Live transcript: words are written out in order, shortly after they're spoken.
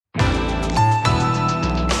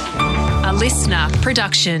listener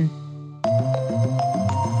production.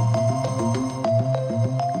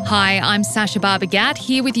 Hi, I'm Sasha Barbagat,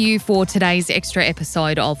 here with you for today's extra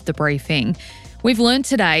episode of The Briefing. We've learned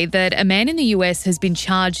today that a man in the US has been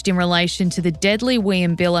charged in relation to the deadly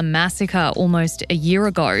Wieambilla massacre almost a year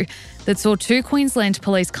ago that saw 2 Queensland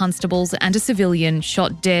police constables and a civilian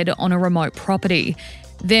shot dead on a remote property.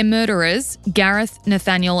 Their murderers, Gareth,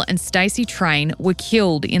 Nathaniel and Stacey Train, were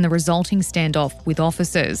killed in the resulting standoff with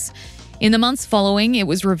officers. In the months following, it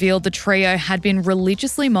was revealed the trio had been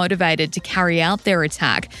religiously motivated to carry out their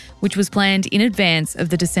attack, which was planned in advance of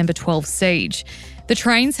the December 12 siege. The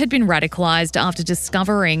Trains had been radicalised after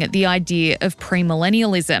discovering the idea of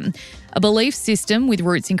premillennialism, a belief system with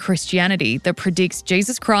roots in Christianity that predicts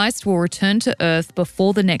Jesus Christ will return to earth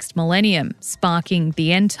before the next millennium, sparking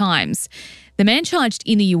the end times. The man charged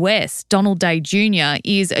in the US, Donald Day Jr.,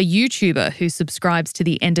 is a YouTuber who subscribes to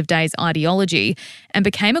the End of Days ideology and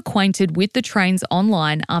became acquainted with the Trains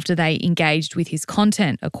online after they engaged with his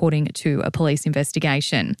content, according to a police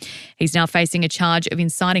investigation. He's now facing a charge of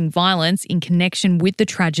inciting violence in connection with the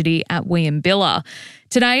tragedy at Wieambilla.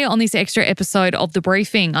 Today on this extra episode of The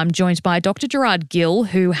Briefing, I'm joined by Dr. Gerard Gill,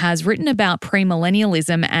 who has written about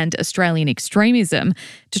premillennialism and Australian extremism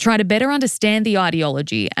to try to better understand the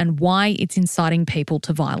ideology and why it's inciting people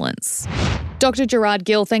to violence. Dr. Gerard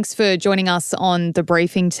Gill, thanks for joining us on The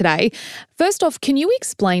Briefing today. First off, can you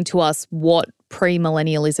explain to us what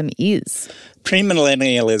premillennialism is?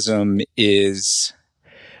 Premillennialism is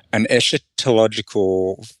an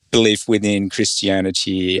eschatological belief within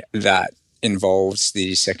Christianity that involves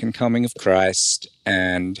the second coming of Christ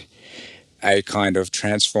and a kind of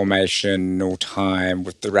transformational time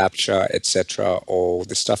with the rapture, etc., all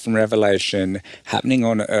the stuff from Revelation happening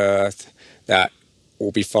on earth that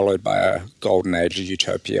will be followed by a golden age of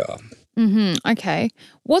utopia. Okay.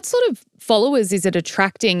 What sort of followers is it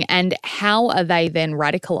attracting and how are they then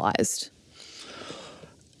radicalised?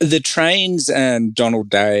 The Trains and Donald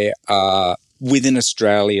Day are within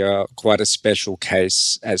Australia quite a special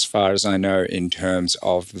case, as far as I know, in terms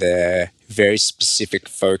of their very specific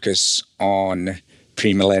focus on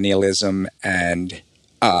premillennialism and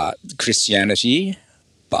Christianity.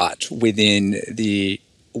 But within the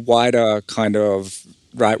wider kind of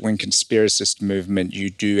right-wing conspiracist movement,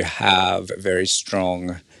 you do have very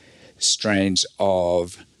strong strains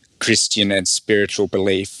of Christian and spiritual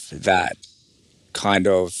belief that kind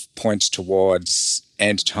of points towards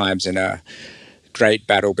end times in a great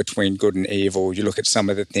battle between good and evil. You look at some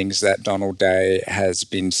of the things that Donald Day has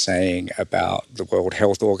been saying about the World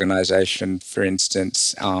Health Organization, for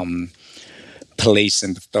instance, police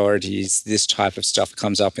and authorities. This type of stuff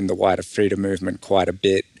comes up in the wider freedom movement quite a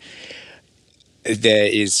bit. There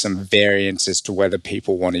is some variance as to whether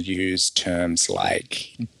people want to use terms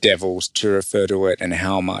like devils to refer to it and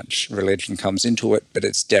how much religion comes into it, but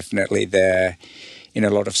it's definitely there in a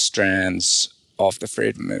lot of strands of the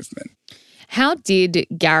freedom movement. How did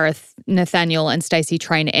Gareth, Nathaniel and Stacey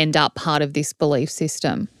Train end up part of this belief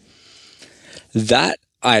system? That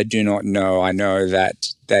I do not know. I know that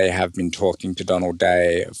they have been talking to Donald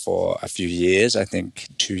Day for a few years. I think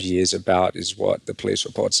 2 years about is what the police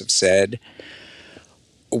reports have said.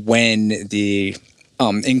 When the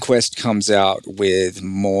inquest comes out with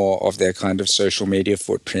more of their kind of social media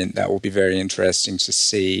footprint, that will be very interesting to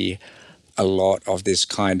see. A lot of this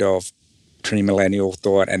kind of premillennial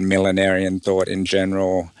thought and millenarian thought in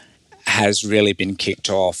general has really been kicked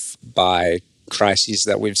off by crises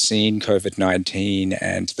that we've seen, COVID-19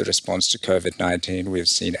 and the response to COVID-19. We've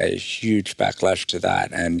seen a huge backlash to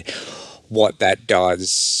that, and what that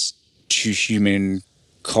does to human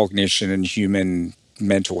cognition and human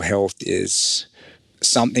mental health is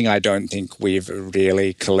something I don't think we've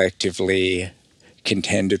really collectively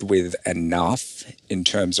contended with enough in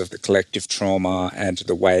terms of the collective trauma and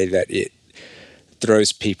the way that it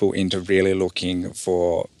throws people into really looking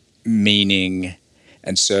for meaning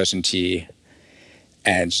and certainty,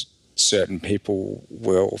 and certain people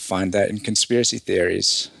will find that in conspiracy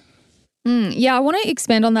theories. Yeah, I want to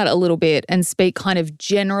expand on that a little bit and speak kind of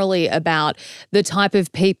generally about the type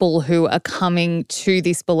of people who are coming to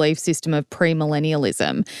this belief system of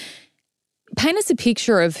premillennialism. Paint us a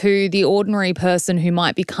picture of who the ordinary person who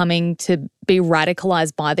might be coming to be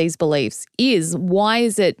radicalised by these beliefs is. Why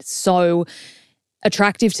is it so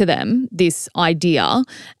attractive to them, this idea,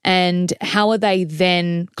 and how are they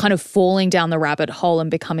then kind of falling down the rabbit hole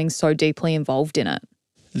and becoming so deeply involved in it?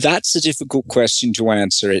 That's a difficult question to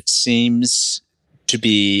answer. It seems to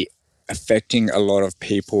be affecting a lot of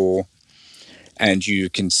people, and you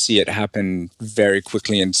can see it happen very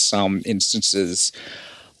quickly in some instances.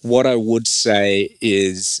 What I would say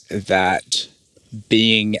is that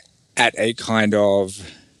being at a kind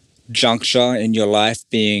of juncture in your life,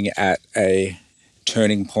 being at a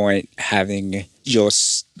turning point, having your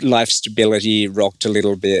life stability rocked a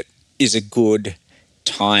little bit, is a good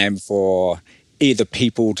time for either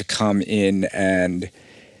people to come in and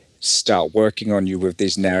start working on you with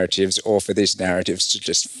these narratives, or for these narratives to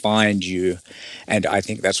just find you. And I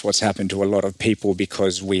think that's what's happened to a lot of people,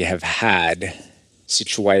 because we have had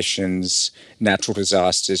situations, natural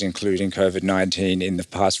disasters, including COVID-19 in the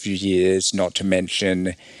past few years, not to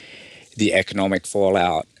mention the economic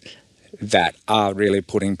fallout, that are really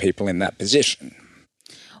putting people in that position.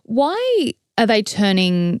 Why are they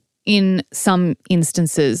turning, in some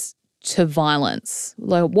instances, to violence?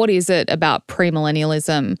 Like, what is it about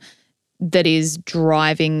premillennialism that is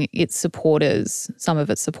driving its supporters, some of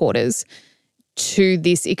its supporters, to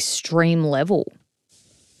this extreme level?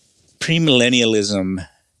 Premillennialism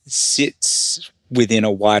sits within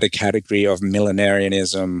a wider category of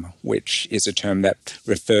millenarianism, which is a term that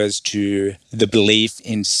refers to the belief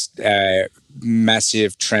in a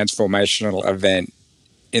massive transformational event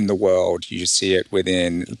in the world. You see it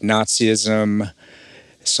within Nazism,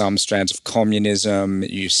 some strands of communism.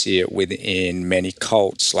 You see it within many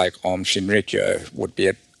cults, like Aum Shinrikyo would be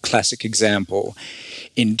a classic example.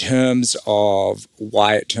 In terms of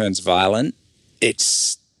why it turns violent,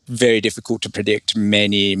 it's very difficult to predict.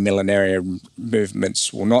 Many millenarian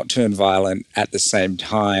movements will not turn violent. At the same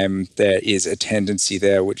time, there is a tendency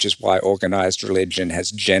there, which is why organized religion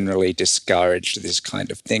has generally discouraged this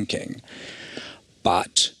kind of thinking.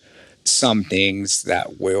 But some things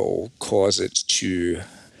that will cause it to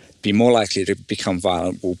be more likely to become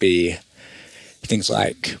violent will be things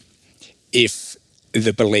like if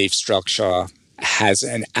the belief structure has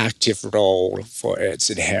an active role for its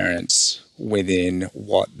adherents within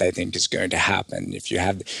what they think is going to happen. If you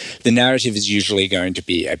have the narrative is usually going to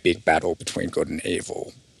be a big battle between good and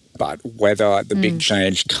evil, but whether the big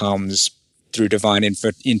change comes through divine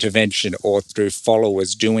intervention or through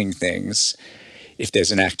followers doing things, if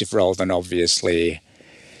there's an active role, then obviously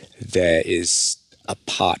there is a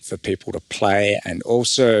part for people to play. And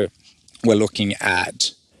also we're looking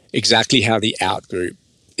at exactly how the outgroup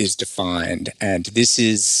is defined. And this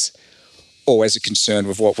is always a concern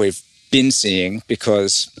with what we've been seeing,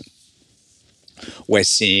 because we're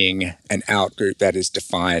seeing an outgroup that is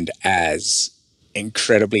defined as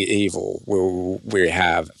incredibly evil. We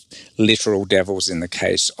have literal devils in the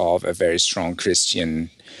case of a very strong Christian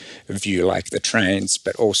view like the Trains,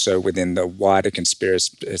 but also within the wider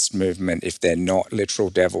conspiracist movement, if they're not literal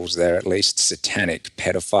devils, they're at least satanic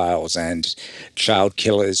pedophiles and child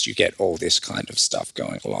killers. You get all this kind of stuff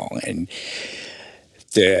going along. And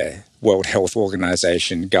the World Health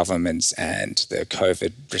Organization, governments, and the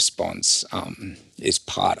COVID response is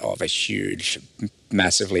part of a huge,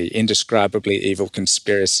 massively, indescribably evil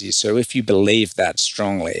conspiracy. So if you believe that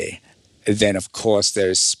strongly, then of course there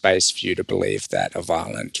is space for you to believe that a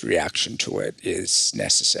violent reaction to it is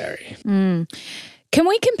necessary. Can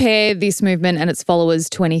we compare this movement and its followers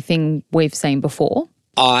to anything we've seen before?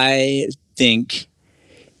 I think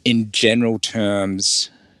in general terms,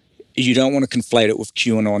 you don't want to conflate it with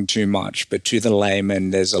QAnon too much, but to the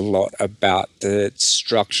layman, there's a lot about the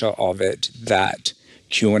structure of it that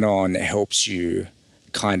QAnon helps you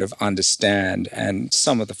kind of understand. And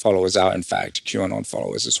some of the followers are, in fact, QAnon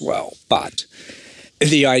followers as well. But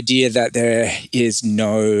the idea that there is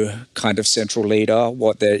no kind of central leader,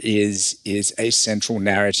 what there is a central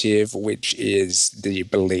narrative, which is the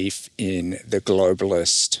belief in the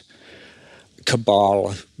globalist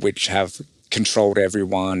cabal, which have controlled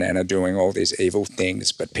everyone and are doing all these evil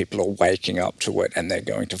things, but people are waking up to it and they're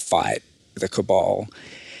going to fight the cabal.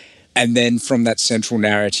 And then from that central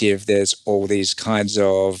narrative, there's all these kinds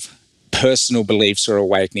of personal beliefs or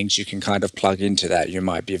awakenings you can kind of plug into that. You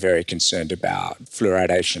might be very concerned about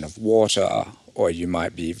fluoridation of water, or you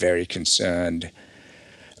might be very concerned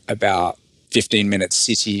about 15-minute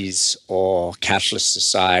cities or cashless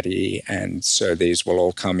society. And so these will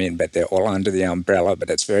all come in, but they're all under the umbrella, but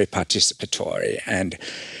it's very participatory. And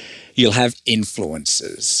you'll have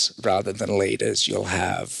influencers rather than leaders. You'll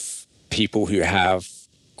have people who have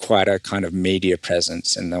quite a kind of media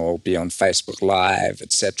presence, and they'll be on Facebook Live,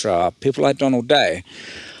 etc. People like Donald Day,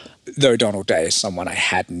 though Donald Day is someone I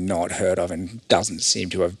had not heard of and doesn't seem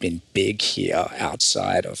to have been big here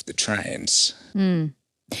outside of the Trains.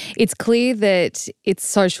 It's clear that it's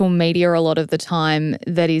social media a lot of the time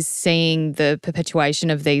that is seeing the perpetuation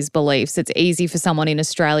of these beliefs. It's easy for someone in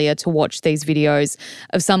Australia to watch these videos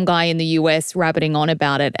of some guy in the US rabbiting on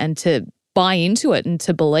about it and to buy into it and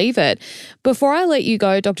to believe it. Before I let you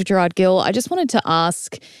go, Dr. Gerard Gill, I just wanted to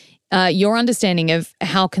ask, Your understanding of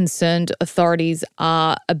how concerned authorities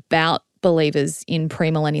are about believers in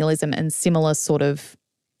premillennialism and similar sort of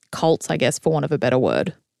cults, I guess, for want of a better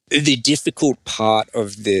word. The difficult part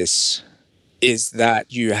of this is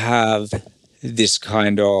that you have this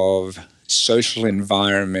kind of social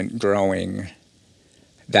environment growing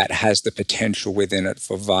that has the potential within it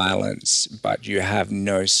for violence, but you have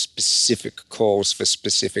no specific calls for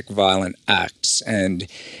specific violent acts. And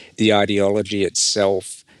the ideology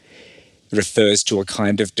itself refers to a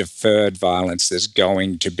kind of deferred violence. There's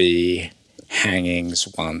going to be hangings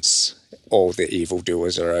once all the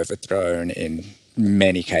evildoers are overthrown. In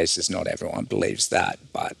many cases, not everyone believes that,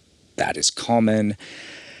 but that is common.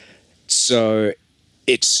 So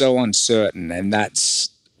it's so uncertain, and that's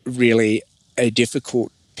really a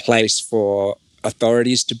difficult place for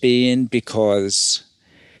authorities to be in, because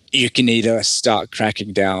you can either start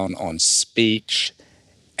cracking down on speech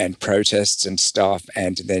and protests and stuff,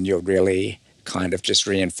 and then you're really kind of just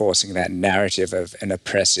reinforcing that narrative of an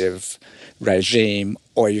oppressive regime,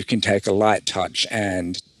 or you can take a light touch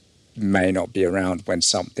and may not be around when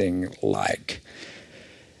something like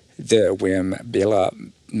the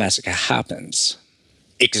Wieambilla massacre happens.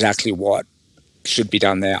 Exactly what should be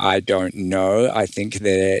done there, I don't know. I think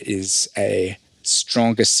there is a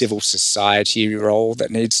stronger civil society role that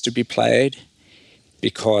needs to be played,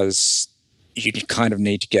 because you kind of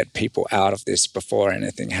need to get people out of this before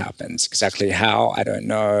anything happens. Exactly how, I don't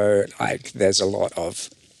know. Like, there's a lot of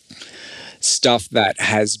stuff that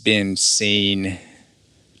has been seen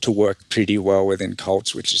to work pretty well within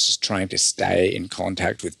cults, which is just trying to stay in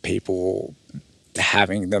contact with people,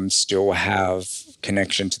 having them still have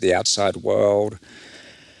connection to the outside world,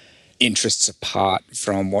 interests apart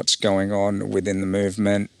from what's going on within the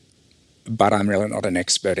movement. But I'm really not an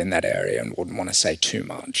expert in that area and wouldn't want to say too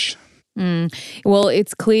much. Well,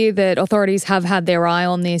 it's clear that authorities have had their eye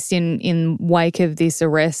on this in wake of this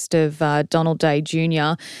arrest of Donald Day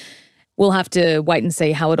Jr. We'll have to wait and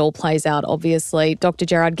see how it all plays out, obviously. Dr.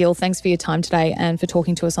 Gerard Gill, thanks for your time today and for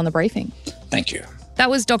talking to us on The Briefing. Thank you. That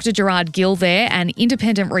was Dr. Gerard Gill there, an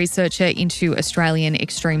independent researcher into Australian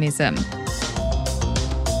extremism.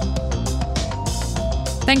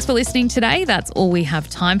 Thanks for listening today. That's all we have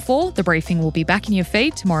time for. The Briefing will be back in your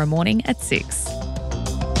feed tomorrow morning at 6.